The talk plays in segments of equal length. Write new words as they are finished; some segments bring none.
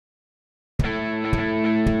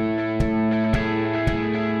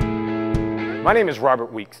My name is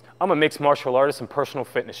Robert Weeks. I'm a mixed martial artist and personal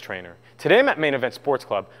fitness trainer. Today I'm at Main Event Sports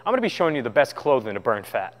Club. I'm going to be showing you the best clothing to burn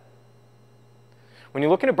fat. When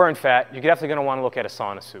you're looking to burn fat, you're definitely going to want to look at a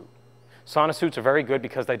sauna suit. Sauna suits are very good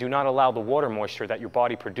because they do not allow the water moisture that your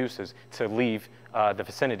body produces to leave the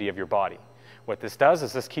vicinity of your body. What this does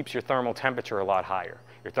is this keeps your thermal temperature a lot higher.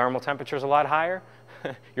 Your thermal temperature is a lot higher,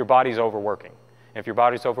 your body's overworking. And if your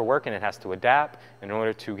body's overworking, it has to adapt. In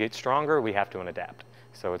order to get stronger, we have to adapt.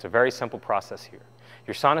 So it's a very simple process here.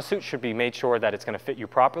 Your sauna suit should be made sure that it's going to fit you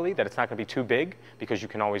properly, that it's not going to be too big because you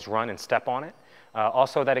can always run and step on it.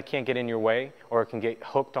 Also that it can't get in your way or it can get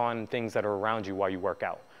hooked on things that are around you while you work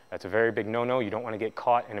out. That's a very big no-no. You don't want to get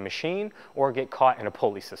caught in a machine or get caught in a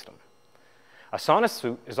pulley system. A sauna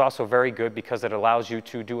suit is also very good because it allows you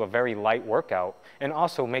to do a very light workout and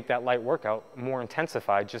also make that light workout more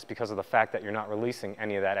intensified just because of the fact that you're not releasing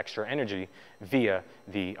any of that extra energy via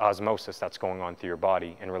the osmosis that's going on through your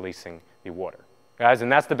body and releasing the water. Guys, and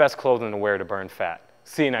that's the best clothing to wear to burn fat.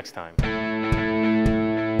 See you next time.